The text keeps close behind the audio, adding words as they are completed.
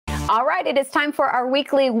All right, it is time for our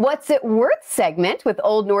weekly What's It Worth segment with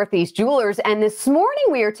Old Northeast Jewelers. And this morning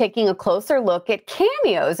we are taking a closer look at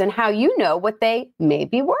cameos and how you know what they may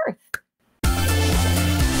be worth.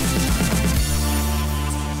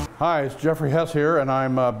 Hi, it's Jeffrey Hess here, and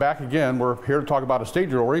I'm back again. We're here to talk about estate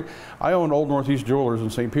jewelry. I own Old Northeast Jewelers in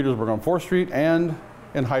St. Petersburg on 4th Street and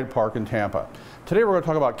in Hyde Park in Tampa. Today we're going to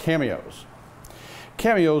talk about cameos.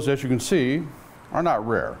 Cameos, as you can see, are not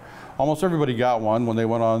rare. Almost everybody got one when they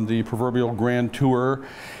went on the proverbial grand tour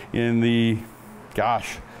in the,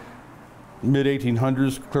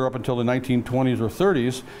 mid-1800s, clear up until the 1920s or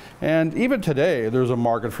 30s. And even today, there's a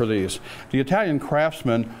market for these. The Italian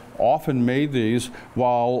craftsmen often made these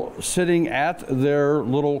while sitting at their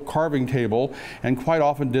little carving table, and quite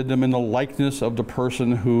often did them in the likeness of the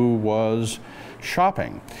person who was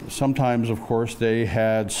shopping. Sometimes, of course, they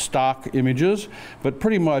had stock images, but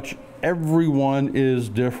pretty much everyone is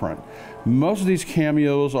different. Most of these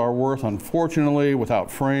cameos are worth, unfortunately, without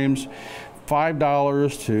frames,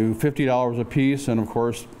 $5 to $50 a piece, and of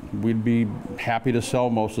course we'd be happy to sell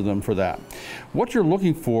most of them for that. What you're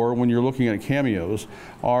looking for when you're looking at cameos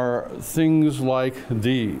are things like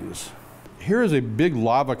these. Here is a big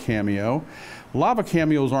lava cameo. Lava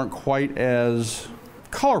cameos aren't quite as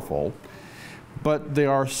colorful, but they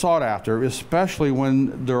are sought after, especially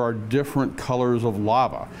when there are different colors of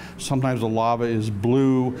lava. Sometimes the lava is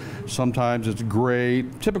blue, sometimes it's gray.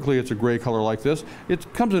 Typically it's a gray color like this.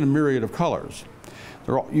 It comes in a myriad of colors.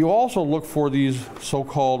 You also look for these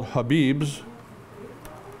so-called Habibs,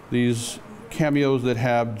 these cameos that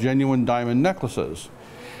have genuine diamond necklaces.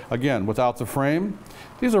 Again, without the frame,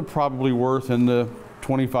 these are probably worth in the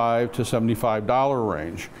 $25 to $75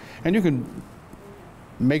 range. And you can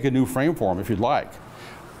make a new frame for them if you'd like.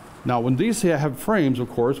 Now, when these have frames, of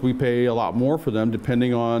course, we pay a lot more for them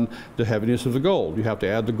depending on the heaviness of the gold. You have to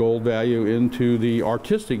add the gold value into the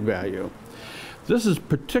artistic value. This is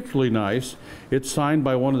particularly nice. It's signed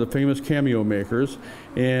by one of the famous cameo makers,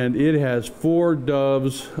 and it has 4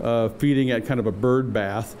 doves feeding at kind of a bird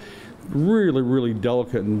bath. Really, really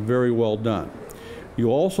delicate and very well done. You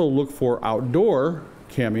also look for outdoor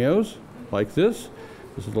cameos like this.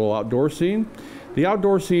 This is a little outdoor scene. The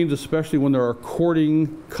outdoor scenes, especially when there are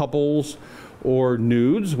courting couples or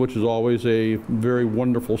nudes, which is always a very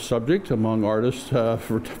wonderful subject among artists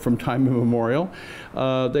from time immemorial,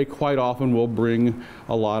 they quite often will bring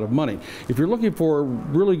a lot of money. If you're looking for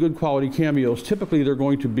really good quality cameos, typically they're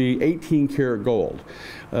going to be 18 karat gold.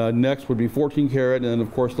 Next would be 14 karat, and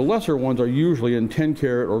of course the lesser ones are usually in 10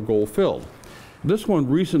 karat or gold filled. This one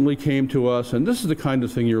recently came to us, and this is the kind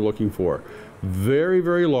of thing you're looking for. Very,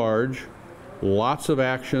 very large. Lots of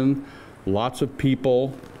action, lots of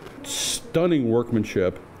people, stunning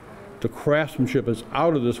workmanship. The craftsmanship is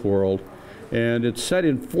out of this world, and it's set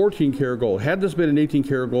in 14 karat gold. Had this been in 18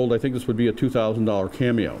 karat gold, I think this would be a $2,000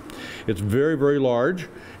 cameo. It's very, very large,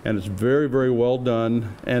 and it's very, very well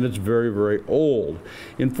done, and it's very, very old.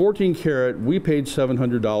 In 14 karat, we paid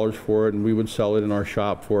 $700 for it, and we would sell it in our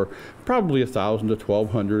shop for probably $1,000 to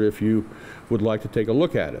 $1,200 if you would like to take a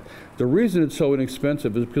look at it. The reason it's so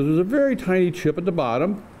inexpensive is because there's a very tiny chip at the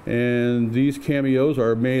bottom, and these cameos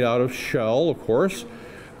are made out of shell, of course,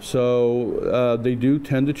 so they do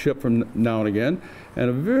tend to chip from now and again, and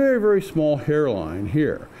a very, very small hairline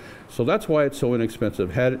here. So that's why it's so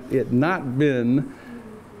inexpensive. Had it not been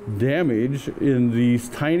damaged in these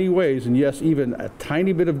tiny ways, and yes, even a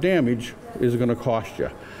tiny bit of damage is going to cost you.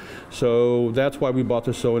 So that's why we bought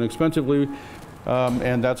this so inexpensively,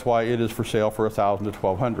 and that's why it is for sale for $1,000 to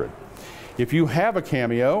 $1,200. If you have a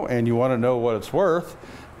cameo and you want to know what it's worth,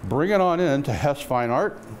 bring it on in to Hess Fine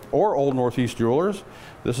Art or Old Northeast Jewelers.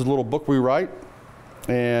 This is a little book we write,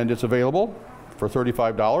 and it's available for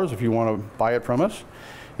 $35 if you want to buy it from us.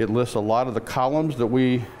 It lists a lot of the columns that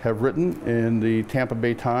we have written in the Tampa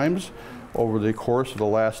Bay Times over the course of the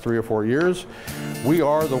last 3 or 4 years. We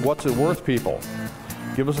are the What's It Worth people.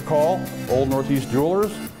 Give us a call, Old Northeast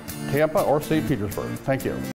Jewelers, Tampa or St. Petersburg. Thank you.